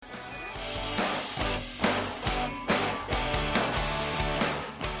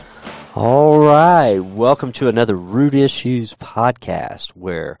All right, welcome to another Root Issues podcast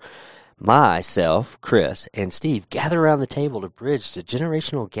where myself, Chris, and Steve gather around the table to bridge the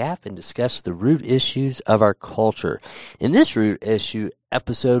generational gap and discuss the root issues of our culture. In this root issue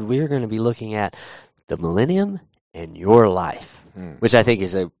episode, we are going to be looking at the millennium and your life, which I think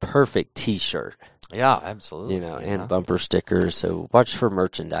is a perfect t-shirt. Yeah, absolutely. And bumper stickers, so watch for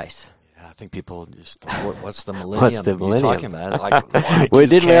merchandise. I think people just, what's the millennium you're talking about? Like Y2K, Well,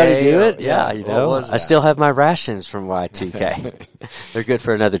 didn't we already do it? Yeah, I still have my rations from Y2K. They're good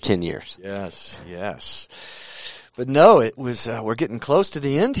for another 10 years. Yes. But no, it was, we're getting close to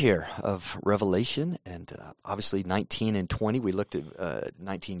the end here of Revelation, and obviously 19 and 20, we looked at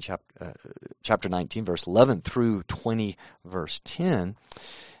chapter 19, verse 11 through 20, verse 10.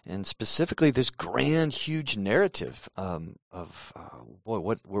 And specifically, this grand, huge narrative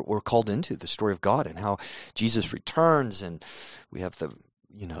what we're called into, the story of God and how Jesus returns, and we have the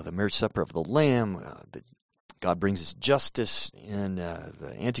marriage supper of the Lamb. That God brings His justice in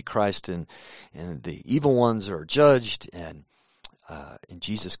the Antichrist, and the evil ones are judged, and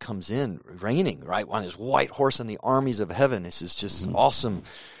Jesus comes in reigning right on His white horse and the armies of heaven. This is just awesome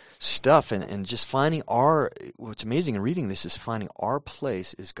stuff, and just finding what's amazing in reading this is finding our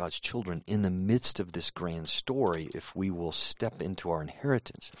place as God's children in the midst of this grand story if we will step into our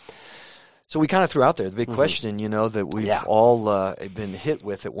inheritance. So we kind of threw out there the big question, that we've all been hit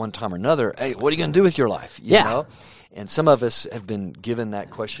with at one time or another. Hey, what are you going to do with your life? You know? And some of us have been given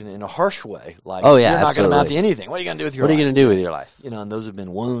that question in a harsh way, like, you're not going to amount to anything. What are you going to do with your life? What are you going to do with your life? And those have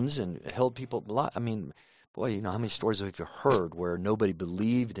been wounds and held people a lot. I mean, boy, how many stories have you heard where nobody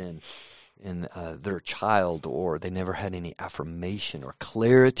believed in their child, or they never had any affirmation or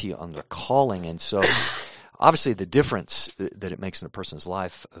clarity on their calling? And so obviously the difference that it makes in a person's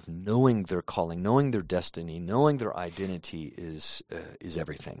life of knowing their calling, knowing their destiny, knowing their identity is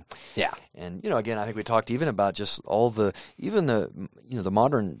everything. Yeah. And, again, I think we talked even about just the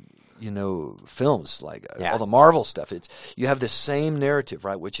modern films, like all the Marvel stuff. You have this same narrative,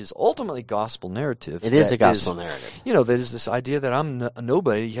 right, which is ultimately gospel narrative. It is a gospel narrative. That is this idea that I'm a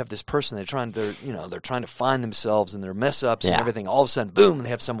nobody. You have this person, they're trying to find themselves and their mess ups and everything. All of a sudden, boom, they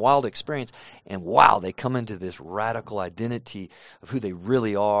have some wild experience, and wow, they come into this radical identity of who they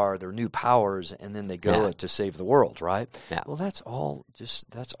really are, their new powers, and then they go to save the world, right? Yeah. Well, that's all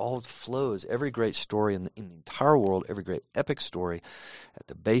it flows. Every great story in the entire world, every great epic story, at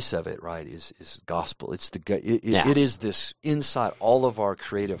the base of it, right, is gospel. It is this inside all of our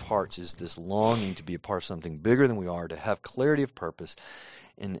creative hearts is this longing to be a part of something bigger than we are, to have clarity of purpose,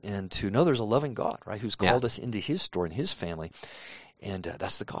 and to know there's a loving God, right, who's called us into His story and His family. And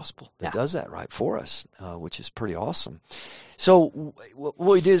that's the gospel that does that, right, for us, which is pretty awesome. So what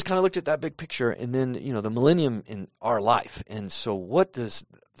we did is kind of looked at that big picture, and then, the millennium in our life. And so what does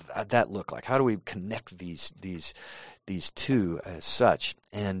that look like? How do we connect these two as such?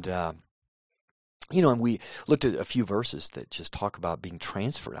 And, and we looked at a few verses that just talk about being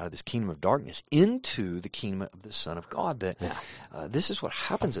transferred out of this kingdom of darkness into the kingdom of the Son of God. That this is what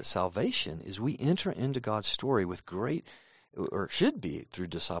happens at salvation, is we enter into God's story with great, or should be through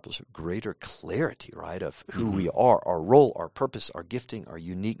discipleship, greater clarity, right, of who we are, our role, our purpose, our gifting, our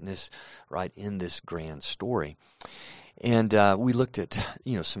uniqueness, right, in this grand story. And we looked at,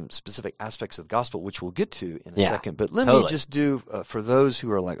 some specific aspects of the gospel, which we'll get to in a second. But let me just do, for those who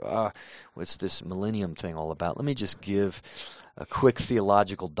are like, what's this millennium thing all about? Let me just give a quick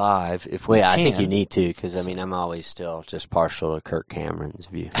theological dive, if we can. I think you need to, because, I'm always still just partial to Kirk Cameron's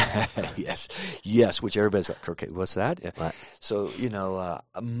view. Yes, which everybody's like, Kirk, what's that? Yeah. Right. So,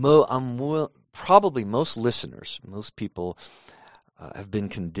 probably most listeners, most people have been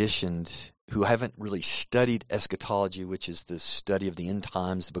conditioned who haven't really studied eschatology, which is the study of the end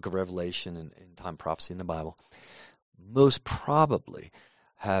times, the book of Revelation, and end time prophecy in the Bible. Most probably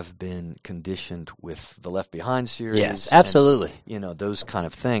have been conditioned with the Left Behind series. Yes, absolutely. And, those kind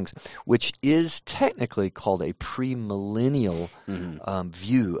of things, which is technically called a premillennial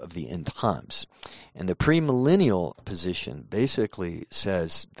view of the end times. And the premillennial position basically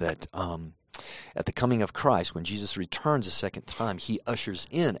says that at the coming of Christ, when Jesus returns a second time, He ushers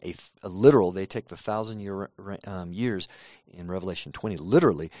in a literal, they take the 1,000 years in Revelation 20,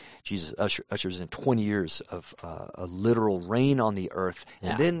 literally, Jesus ushers in 20 years of a literal reign on the earth.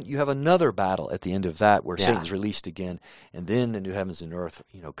 And then you have another battle at the end of that where Satan's released again, and then the new heavens and earth,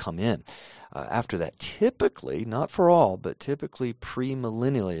 come in. After that, typically, not for all, but typically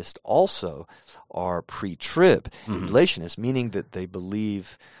premillennialists also are pre-trib relationists, meaning that they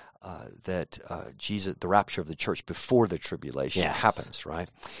believe that Jesus, the rapture of the church before the tribulation happens, right?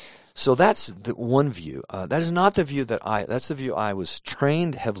 So that's the one view. That is not the view that's the view I was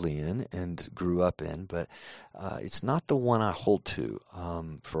trained heavily in and grew up in, but it's not the one I hold to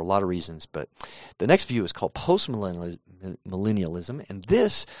for a lot of reasons. But the next view is called postmillennialism, and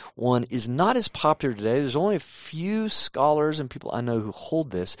this one is not as popular today. There's only a few scholars and people I know who hold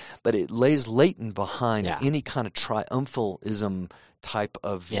this, but it lays latent behind any kind of triumphalism type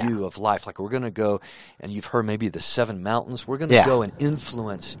of view of life. Like, we're going to go, and you've heard maybe the 7 mountains, we're going to go and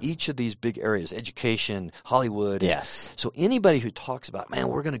influence each of these big areas, education, Hollywood. Yes. So anybody who talks about, man,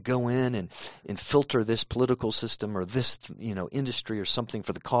 we're going to go in and filter this political system or this, industry or something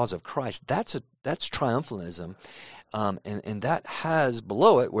for the cause of Christ, that's triumphalism. And that has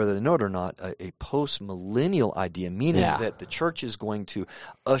below it, whether they know it or not, a post-millennial idea, meaning that the church is going to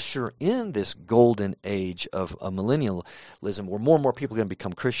usher in this golden age of millennialism, where more and more people are going to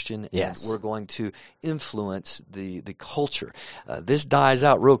become Christian, and we're going to influence the culture. This dies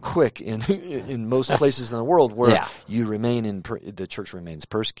out real quick in most places in the world where you remain the church remains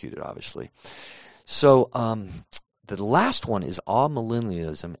persecuted, obviously. So the last one is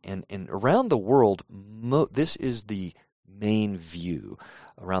amillennialism, and around the world, this is the main view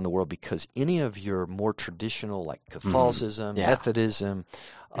around the world, because any of your more traditional, like Catholicism, Methodism,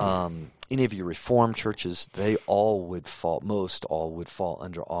 any of your Reformed churches, most all would fall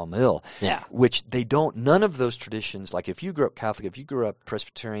under amill. Yeah. Which they don't. None of those traditions, like if you grew up Catholic, if you grew up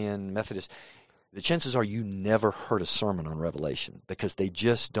Presbyterian, Methodist, the chances are you never heard a sermon on Revelation, because they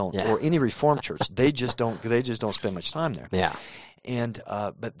just don't, or any Reformed church, they just don't spend much time there. Yeah. And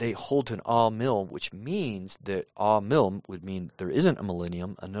but they hold to an amill, which means that amill would mean there isn't a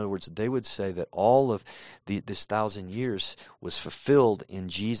millennium. In other words, they would say that all of this 1,000 years was fulfilled in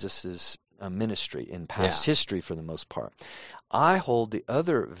Jesus's ministry in past history for the most part. I hold the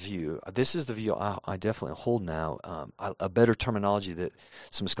other view. This is the view I definitely hold now. A better terminology that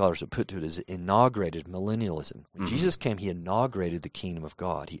some scholars have put to it is inaugurated millennialism. When Jesus came, he inaugurated the kingdom of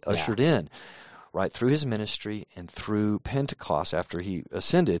God. He ushered in, right, through his ministry and through Pentecost after he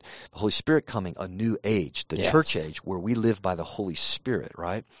ascended, the Holy Spirit coming, a new age, the church age, where we live by the Holy Spirit,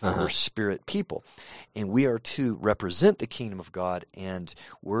 right? We're spirit people. And we are to represent the kingdom of God, and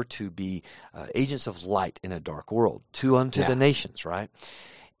we're to be agents of light in a dark world, unto the nations, right?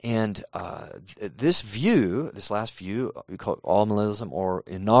 And this last view, we call it amillennialism or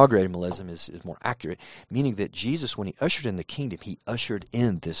inaugurated millennialism, is more accurate, meaning that Jesus, when he ushered in the kingdom, he ushered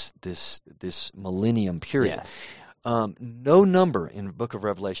in this millennium period. Yeah. No number in the book of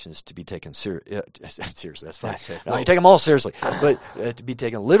Revelation is to be taken seriously. That's fine. No, you take them all seriously, but to be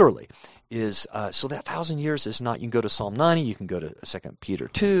taken literally is so that 1,000 years is not. You can go to Psalm 90. You can go to 2 Peter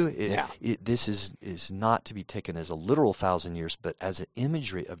 2. This is not to be taken as a literal 1,000 years, but as an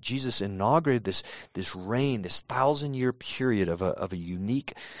imagery of Jesus inaugurated this reign, this 1,000-year period of a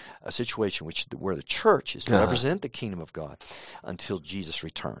unique situation, where the church is to represent the kingdom of God until Jesus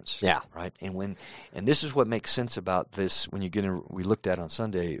returns. Yeah, right. And this is what makes sense about this when you get in. We looked at on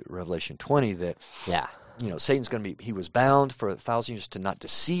Sunday Revelation 20 that Satan's going to be, he was bound for 1,000 years to not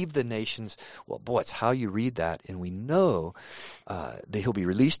deceive the nations. Well, boy, it's how you read that. And we know that he'll be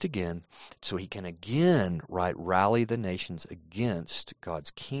released again so he can again, rally the nations against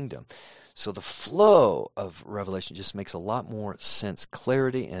God's kingdom. So the flow of Revelation just makes a lot more sense,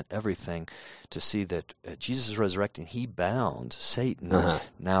 clarity and everything, to see that Jesus is resurrecting. He bound Satan.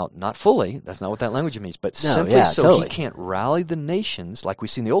 Now, not fully. That's not what that language means. But simply he can't rally the nations, like we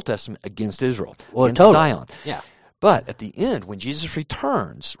see in the Old Testament, against Israel, against Zion. Yeah. But at the end, when Jesus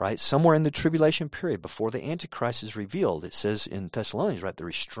returns, somewhere in the tribulation period, before the Antichrist is revealed, it says in Thessalonians, the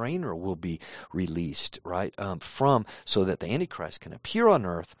restrainer will be released, so that the Antichrist can appear on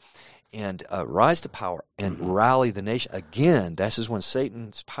earth and rise to power and rally the nation. Again, this is when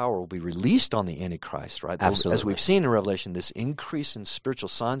Satan's power will be released on the Antichrist, right? Absolutely. As we've seen in Revelation, this increase in spiritual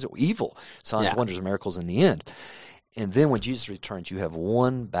signs, evil signs, wonders, and miracles in the end. And then when Jesus returns, you have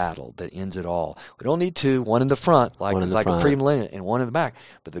one battle that ends it all. We don't need two, one in the front, like a pre-millennial, and one in the back.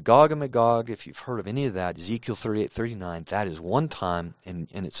 But the Gog and Magog, if you've heard of any of that, Ezekiel 38, 39, that is one time, and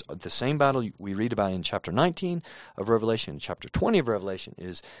it's the same battle we read about in chapter 19 of Revelation. Chapter 20 of Revelation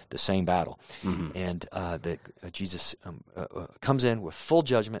is the same battle. And that Jesus comes in with full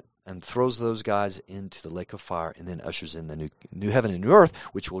judgment and throws those guys into the lake of fire, and then ushers in the new heaven and new earth,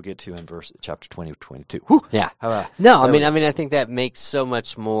 which we'll get to in chapter 20 of 22. Whew. Yeah. I think that makes so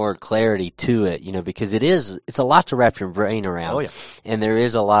much more clarity to it, because it's a lot to wrap your brain around. Oh, yeah. And there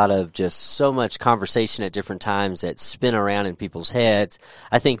is a lot of just so much conversation at different times that spin around in people's heads.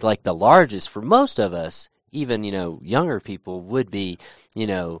 I think like the largest for most of us, even, younger people, would be,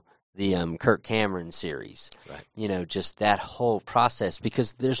 the Kirk Cameron series. Right. You know, just that whole process,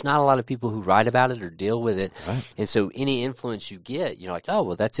 because there's not a lot of people who write about it or deal with it. Right. And so any influence you get, you're like, oh,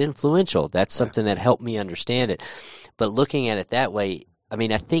 well, that's influential. That's something that helped me understand it. But looking at it that way, I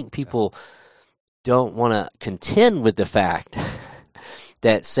mean, I think people don't want to contend with the fact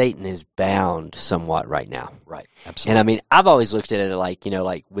that Satan is bound somewhat right now. Right. Absolutely. And I mean, I've always looked at it like, you know,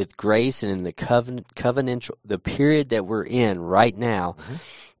 like with grace and in the covenantal, the period that we're in right now,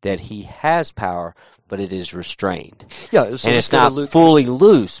 that he has power, but it is restrained. Yeah. So and it's not fully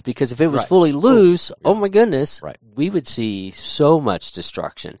loose, because if it was fully loose, oh my goodness, we would see so much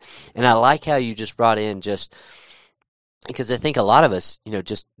destruction. And I like how you just brought in just, because I think a lot of us, you know,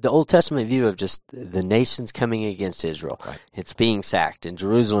 just the Old Testament view of just the nations coming against Israel. Right. It's being sacked, and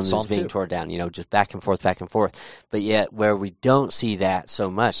Jerusalem is being torn down, you know, just back and forth. But yet where we don't see that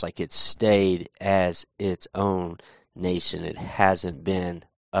so much, like it stayed as its own nation. It hasn't been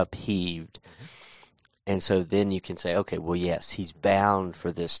upheaved. And so then you can say, okay, well, yes, he's bound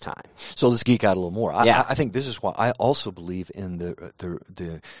for this time. So let's geek out a little more. I think this is why I also believe in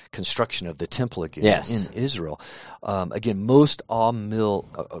the construction of the temple again in Israel. Again, most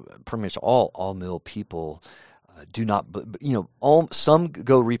pretty much all all-mill people do not, you know, some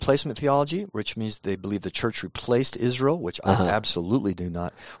go replacement theology, which means they believe the church replaced Israel, which I absolutely do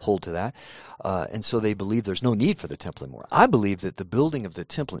not hold to that. And so they believe there's no need for the temple anymore. I believe that the building of the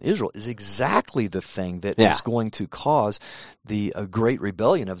temple in Israel is exactly the thing that is going to cause the great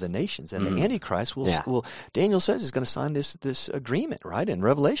rebellion of the nations. And the Antichrist will, Daniel says, is going to sign this agreement, right? And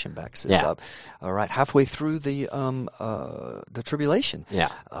Revelation backs this up, all right, halfway through the tribulation.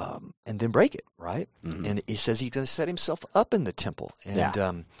 And then break it, right? And he says he's going to set himself up in the temple.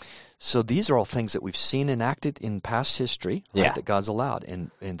 And so these are all things that we've seen enacted in past history, right, that God's allowed,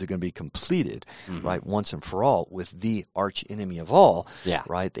 and they're going to be completed, right, once and for all, with the arch enemy of all,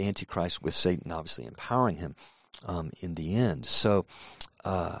 right, the Antichrist, with Satan obviously empowering him in the end. So,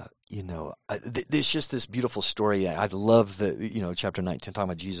 you know, there's just this beautiful story. I love chapter 19, talking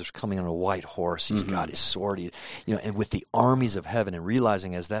about Jesus coming on a white horse. He's got his sword, and with the armies of heaven, and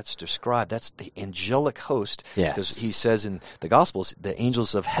realizing as that's described, that's the angelic host. Because he says in the Gospels, the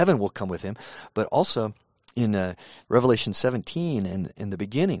angels of heaven will come with him, but also in Revelation 17 and in the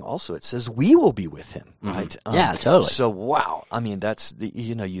beginning also it says we will be with him, right? Totally. So wow, I mean that's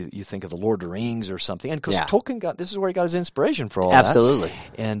you think of the Lord of the Rings or something, and because Tolkien this is where he got his inspiration for all that.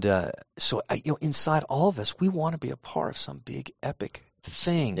 And so inside all of us we want to be a part of some big epic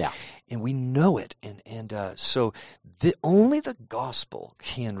thing, and we know it, and so only the gospel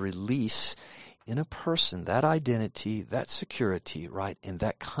can release in a person that identity, that security, right, and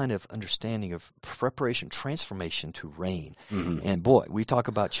that kind of understanding of preparation, transformation to reign. And boy, we talk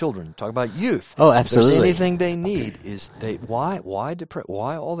about children, talk about youth. Oh, absolutely. If there's anything they need is why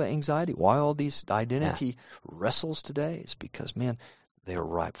all the anxiety, why all these identity wrestles today is because, man, they're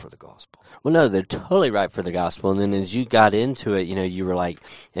ripe for the gospel. Well, no, they're totally ripe for the gospel. And then as you got into it, you were like,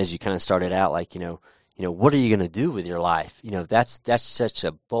 as you kind of started out, like, what are you going to do with your life? That's such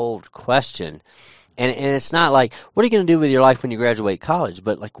a bold question. And it's not like, what are you going to do with your life when you graduate college?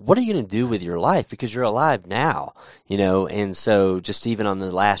 But like, what are you going to do with your life? Because you're alive now, and so just even on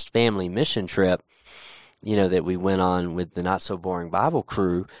the last family mission trip, that we went on with the Not So Boring Bible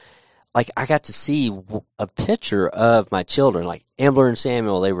crew, like I got to see a picture of my children, like Ambler and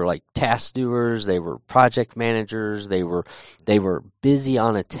Samuel. They were like task doers. They were project managers. They were busy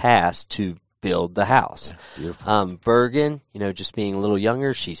on a task to build the house. Beautiful. Bergen, just being a little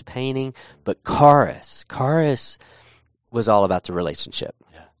younger, she's painting. But Karis was all about the relationship.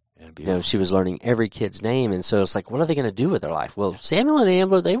 She was learning every kid's name, and so it's like, what are they going to do with their life? Well, Samuel and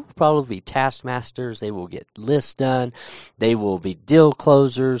Ambler, they will probably be taskmasters. They will get lists done. They will be deal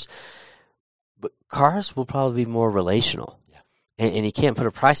closers. But Karis will probably be more relational. And you can't put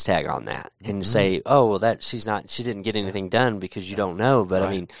a price tag on that and say, oh, well, she didn't get anything done because you don't know. But I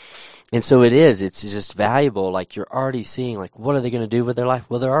mean, and so it's just valuable. Like you're already seeing, like, what are they going to do with their life?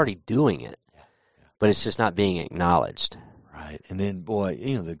 Well, they're already doing it, but it's just not being acknowledged. Right. And then, boy,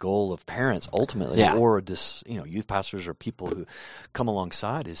 the goal of parents ultimately, or just, youth pastors or people who come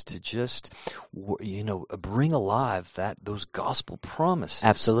alongside is to just, bring alive those gospel promises.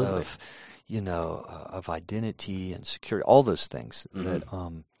 Absolutely. Of identity and security, all those things that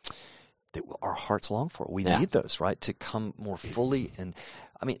our hearts long for. We need those, right, to come more fully. And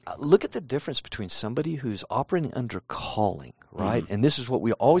I mean, look at the difference between somebody who's operating under calling, right? And this is what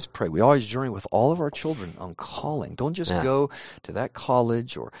we always pray. We always journey with all of our children on calling. Don't just go to that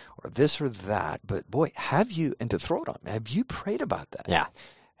college or this or that, but boy, and to throw it on, have you prayed about that? Yeah.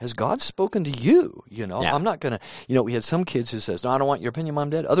 has God spoken to you? You know, Yeah. I'm not going to, we had some kids who says, no, I don't want your opinion,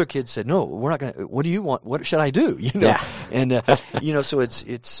 Mom, Dad. Other kids said, no, we're not going to, what do you want? What should I do? Yeah. And, so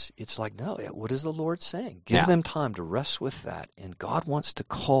it's like, no, what is the Lord saying? Give them time to rest with that. And God wants to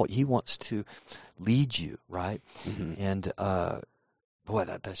call, he wants to lead you, right? Mm-hmm. And, boy,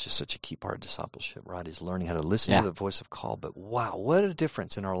 that's just such a key part of discipleship, right? Is learning how to listen to the voice of call. But wow, what a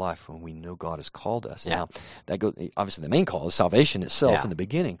difference in our life when we know God has called us. Yeah. Now, that goes, obviously the main call is salvation itself in the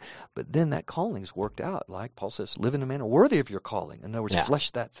beginning, but then that calling is worked out. Like Paul says, live in a manner worthy of your calling. In other words,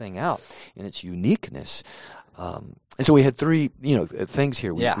 flesh that thing out in its uniqueness. And so we had three, things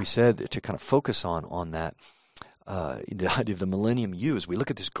here we said to kind of focus on that. The idea of the Millennium U, as we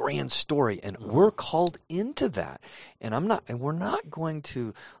look at this grand story, and we're called into that. And we're not going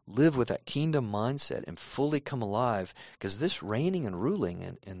to live with that kingdom mindset and fully come alive, because this reigning and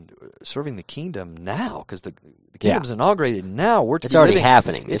ruling and serving the kingdom now, because the kingdom's inaugurated now. It's already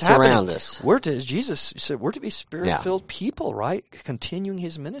happening. It's happening. Around us. We're to, as Jesus said, we're to be spirit-filled people, right? Continuing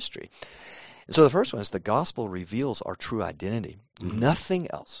his ministry. And so the first one is the gospel reveals our true identity. Mm-hmm. Nothing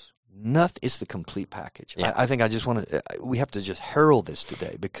else. It's the complete package. Yeah. I think I just want to, we have to just herald this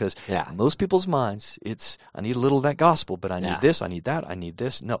today, because most people's minds, I need a little of that gospel, but I need this, I need that, I need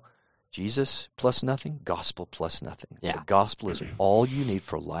this. No, Jesus plus nothing, gospel plus nothing. Yeah. The gospel is all you need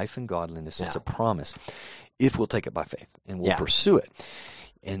for life and godliness. It's a promise if we'll take it by faith and we'll pursue it.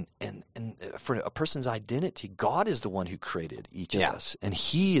 And for a person's identity, God is the one who created each of us, and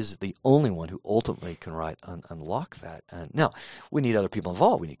he is the only one who ultimately can unlock that. And now, we need other people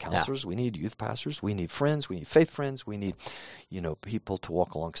involved. We need counselors, we need youth pastors, we need friends, we need faith friends, we need, people to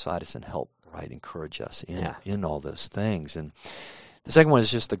walk alongside us and help, right, encourage us in all those things. And the second one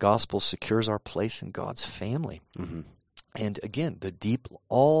is just the gospel secures our place in God's family. Mm-hmm. And again,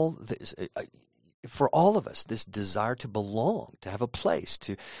 for all of us, this desire to belong, to have a place,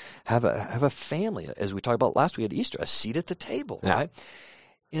 to have a family, as we talked about last week at Easter, a seat at the table, right?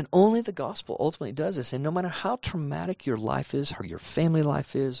 And only the gospel ultimately does this. And no matter how traumatic your life is, or your family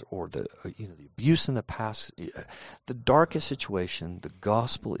life is, or the abuse in the past, the darkest situation, the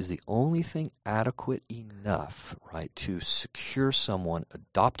gospel is the only thing adequate enough, right, to secure someone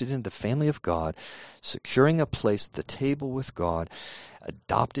adopted into the family of God, securing a place at the table with God,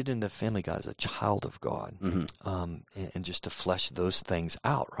 adopted into the family of God as a child of God, and just to flesh those things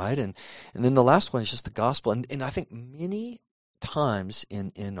out, right? And then the last one is just the gospel. And I think many times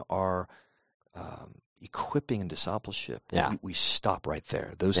in our equipping and discipleship, we stop right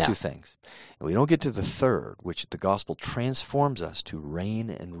there, those two things. And we don't get to the third, which the gospel transforms us to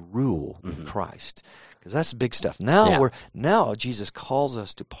reign and rule with Christ. Because that's big stuff. Now Jesus calls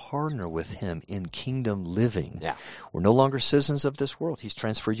us to partner with him in kingdom living. Yeah. We're no longer citizens of this world. He's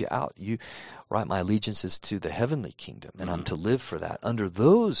transferred you out. My allegiance is to the heavenly kingdom, and I'm to live for that. Under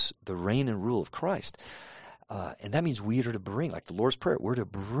the reign and rule of Christ. And that means we are to bring, like the Lord's Prayer, we're to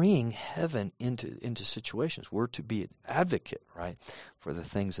bring heaven into situations. We're to be an advocate, right, for the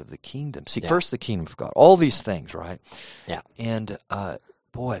things of the kingdom. Seek first the kingdom of God. All these things, right? Yeah. And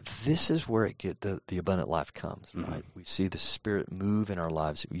boy, this is where the abundant life comes, right? We see the Spirit move in our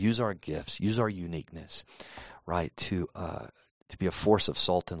lives, use our gifts, use our uniqueness, right, to be a force of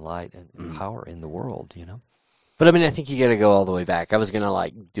salt and light and power in the world, But I think you got to go all the way back. I was going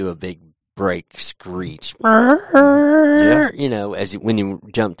to do a big break screech, when you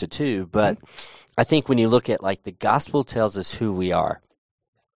jump to 2. But I think when you look at the gospel tells us who we are.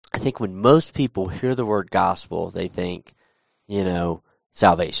 I think when most people hear the word gospel, they think,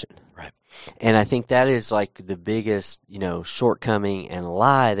 salvation. Right. And I think that is the biggest, shortcoming and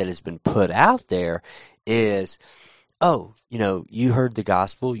lie that has been put out there is, you heard the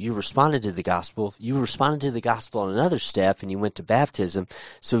gospel, you responded to the gospel on another step, and you went to baptism,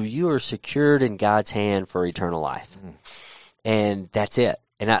 so you are secured in God's hand for eternal life. And that's it.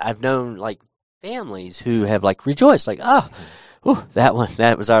 And I've known, families who have, rejoiced, that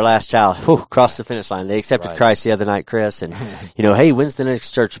was our last child, crossed the finish line. They accepted Christ the other night, Chris, and, hey, when's the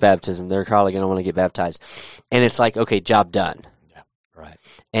next church baptism? They're probably going to want to get baptized. And it's okay, job done. Right.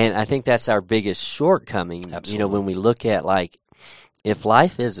 And I think that's our biggest shortcoming. Absolutely. When we look at if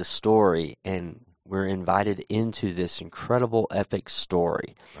life is a story and we're invited into this incredible epic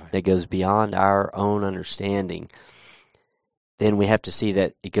story that goes beyond our own understanding, then we have to see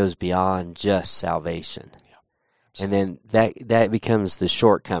that it goes beyond just salvation. And then that becomes the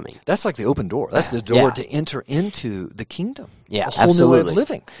shortcoming. That's like the open door. That's the door to enter into the kingdom. Yeah, a whole new way of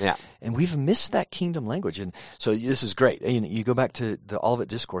living. Yeah. And we've missed that kingdom language. And so this is great. You go back to the Olivet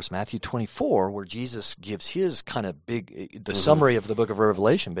Discourse, Matthew 24, where Jesus gives his kind of the summary of the book of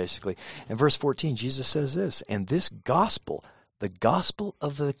Revelation, basically. In verse 14, Jesus says this, and this gospel the gospel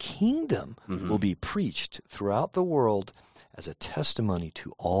of the kingdom will be preached throughout the world as a testimony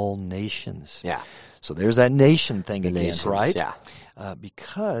to all nations. Yeah. So there's that nation thing again, nations, right? yeah.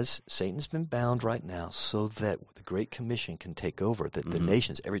 Because Satan's been bound right now so that the Great Commission can take over, that the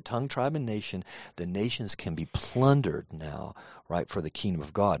nations, every tongue, tribe, and nation, the nations can be plundered now, right, for the kingdom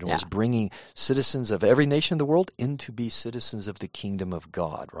of God. And it's bringing citizens of every nation in the world in to be citizens of the kingdom of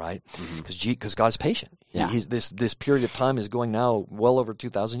God, right? Because God's patient. Yeah. This period of time is going now well over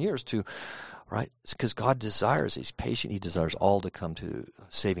 2,000 years to... Right? It's because God desires, He's patient, He desires all to come to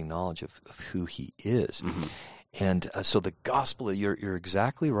saving knowledge of who He is. And so the gospel, you're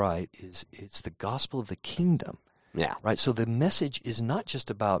exactly right, it's the gospel of the kingdom. Yeah. Right? So the message is not just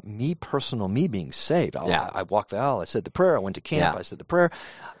about me being saved. I walked the aisle, I said the prayer, I went to camp, I said the prayer.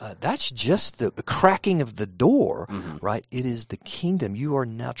 That's just the cracking of the door, right? It is the kingdom. You are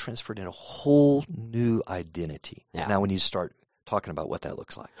now transferred in a whole new identity. Yeah. Now when you start talking about what that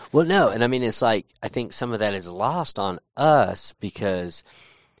looks like. Well, no, and I mean, it's like, I think some of that is lost on us because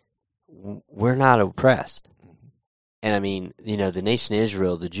we're not oppressed. And I mean, you know, the nation of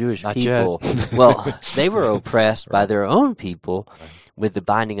Israel, the Jewish people, well, they were oppressed by their own people with the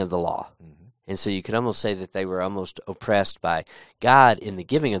binding of the law. And so you could almost say that they were almost oppressed by God in the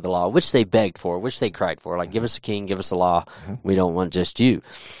giving of the law, which they begged for, which they cried for, like, give us a king, give us a law. We don't want just you.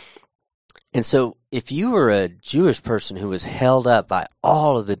 And so if you were a Jewish person who was held up by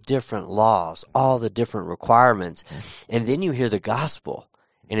all of the different laws, all the different requirements, and then you hear the gospel,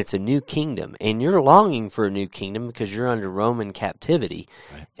 and it's a new kingdom, and you're longing for a new kingdom because you're under Roman captivity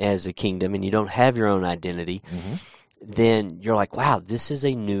as a kingdom, and you don't have your own identity, then you're like, wow, this is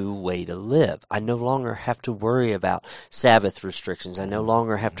a new way to live. I no longer have to worry about Sabbath restrictions. I no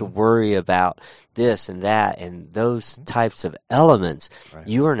longer have to worry about this and that and those types of elements.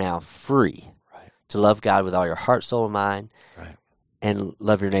 You are now free to love God with all your heart, soul, and mind, and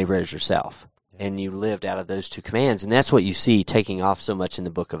love your neighbor as yourself. And you lived out of those two commands. And that's what you see taking off so much in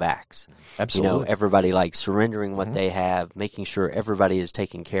the book of Acts. Absolutely. You know, everybody like surrendering what they have, making sure everybody is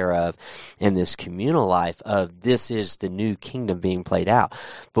taken care of in this communal life of this is the new kingdom being played out.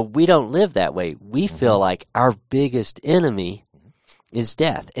 But we don't live that way. We feel like our biggest enemy is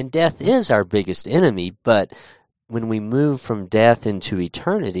death. And death is our biggest enemy. But when we move from death into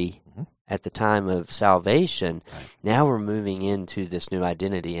eternity, at the time of salvation, now we're moving into this new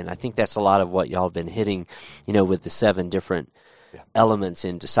identity. And I think that's a lot of what y'all have been hitting, you know, with the 7 different elements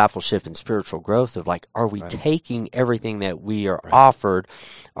in discipleship and spiritual growth of like, are we taking everything that we are offered,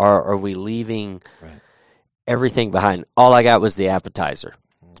 or are we leaving everything behind? All I got was the appetizer.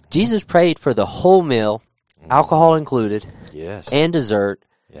 Jesus prayed for the whole meal, alcohol included, and dessert.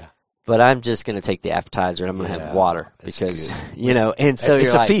 But I'm just going to take the appetizer and I'm going to have water because, you know, and so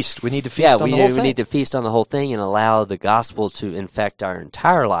it's you're a feast. We need to feast on the whole thing. We need to feast on the whole thing and allow the gospel to infect our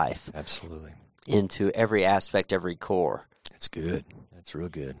entire life. Absolutely. Into every aspect, every core. That's good. That's real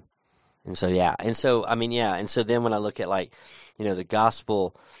good. And so, And so, I mean, And so then when I look at like, you know, the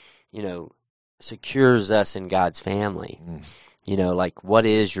gospel, you know, secures us in God's family, you know, like what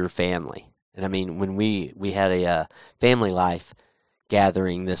is your family? And I mean, when we had a family life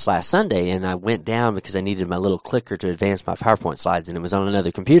gathering this last Sunday, and I went down because I needed my little clicker to advance my PowerPoint slides, and it was on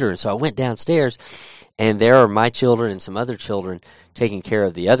another computer. And so I went downstairs, and there are my children and some other children taking care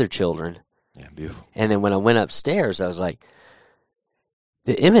of the other children. Yeah, beautiful. And then when I went upstairs, I was like,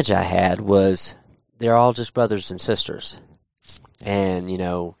 the image I had was they're all just brothers and sisters. And, you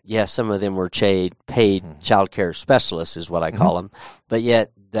know, some of them were paid child care specialists is what I call them. But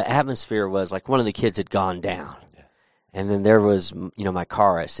yet the atmosphere was like one of the kids had gone down. And then there was, you know, my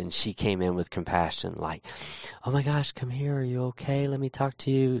chorus, and she came in with compassion, like, oh my gosh, come here, are you okay? Let me talk to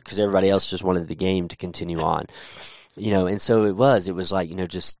you. Because everybody else just wanted the game to continue on. You know, and so it was like, you know,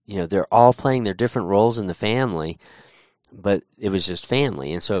 just, you know, they're all playing their different roles in the family, but it was just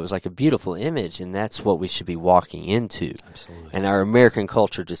family. And so it was like a beautiful image, and that's what we should be walking into. Absolutely. And our American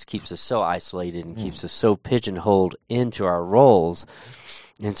culture just keeps us so isolated and keeps us so pigeonholed into our roles.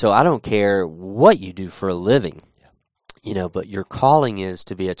 And so I don't care what you do for a living. You know, but your calling is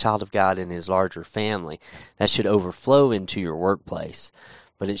to be a child of God in His larger family. That should overflow into your workplace,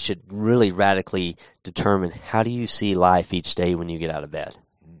 but it should really radically determine how do you see life each day when you get out of bed.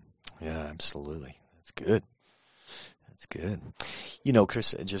 Yeah, absolutely. That's good. That's good. You know,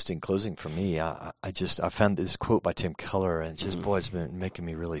 Chris, just in closing for me, I found this quote by Tim Keller, and just, boy, it's been making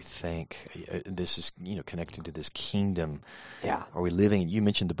me really think. This is, you know, connecting to this kingdom. Yeah. Are we living? You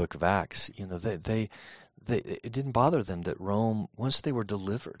mentioned the book of Acts. You know, it didn't bother them that Rome, once they were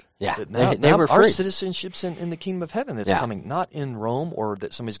delivered, Yeah, now, they were our free. citizenship's in the kingdom of heaven that's Yeah. coming, not in Rome, or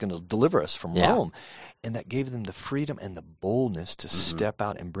that somebody's going to deliver us from Yeah. Rome. And that gave them the freedom and the boldness to step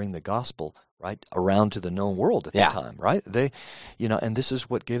out and bring the gospel right around to the known world at Yeah. the time, right? They, and this is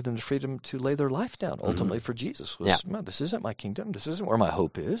what gave them the freedom to lay their life down ultimately for Jesus. Was, "Man, this isn't my kingdom. This isn't where my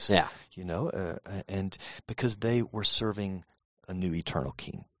hope is." Yeah. And because they were serving a new eternal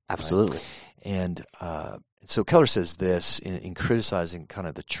king. Absolutely. Right? And so Keller says this in criticizing kind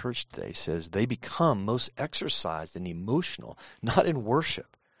of the church today, says they become most exercised and emotional, not in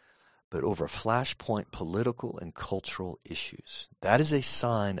worship, but over flashpoint political and cultural issues. That is a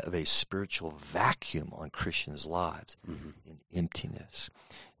sign of a spiritual vacuum on Christians' lives, in emptiness.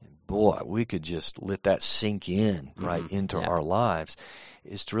 And boy, we could just let that sink in right into our lives,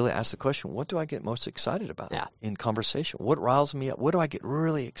 is to really ask the question, what do I get most excited about in conversation? What riles me up? What do I get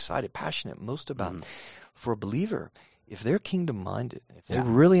really excited, passionate most about? For a believer, if they're kingdom-minded, if they're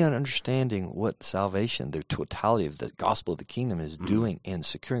really understanding what salvation, the totality of the gospel of the kingdom is doing and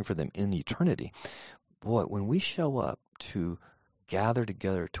securing for them in eternity, boy, when we show up to gather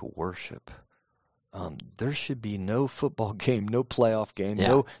together to worship, there should be no football game, no playoff game,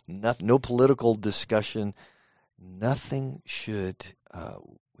 no political discussion. Nothing should,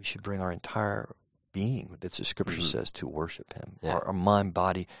 we should bring our entire being, that the Scripture says, to worship Him. Our mind,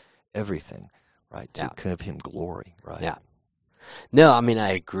 body, everything. Right, to give Him glory, right? Yeah. No, I mean,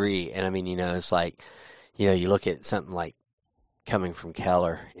 I agree. And I mean, it's like, you look at something like coming from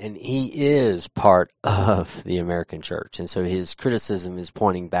Keller, and he is part of the American church. And so his criticism is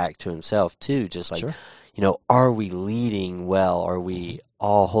pointing back to himself, too, just like, are we leading well? Are we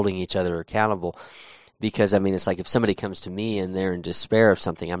all holding each other accountable? Because, I mean, it's like if somebody comes to me and they're in despair of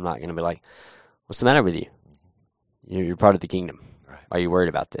something, I'm not going to be like, what's the matter with you? You're part of the kingdom. Right. Are you worried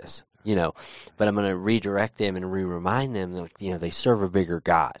about this? But I'm going to redirect them and remind them that, they serve a bigger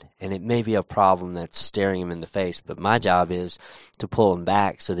God. And it may be a problem that's staring them in the face, but my job is to pull them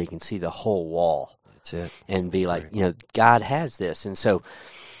back so they can see the whole wall. That's it. And be like, God has this. And so,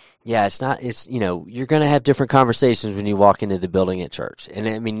 you're going to have different conversations when you walk into the building at church. And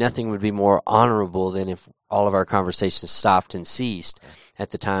I mean, nothing would be more honorable than if all of our conversations stopped and ceased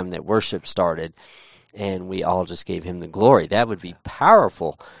at the time that worship started and we all just gave Him the glory. That would be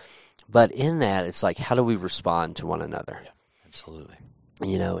powerful. But in that, it's like, how do we respond to one another? Yeah, absolutely.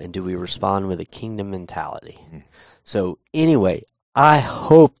 And do we respond with a kingdom mentality? So anyway, I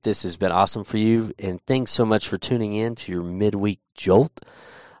hope this has been awesome for you. And thanks so much for tuning in to your midweek jolt.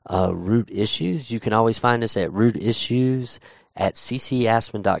 Root Issues. You can always find us at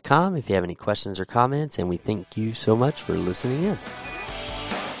rootissues@ccaspen.com if you have any questions or comments. And we thank you so much for listening in.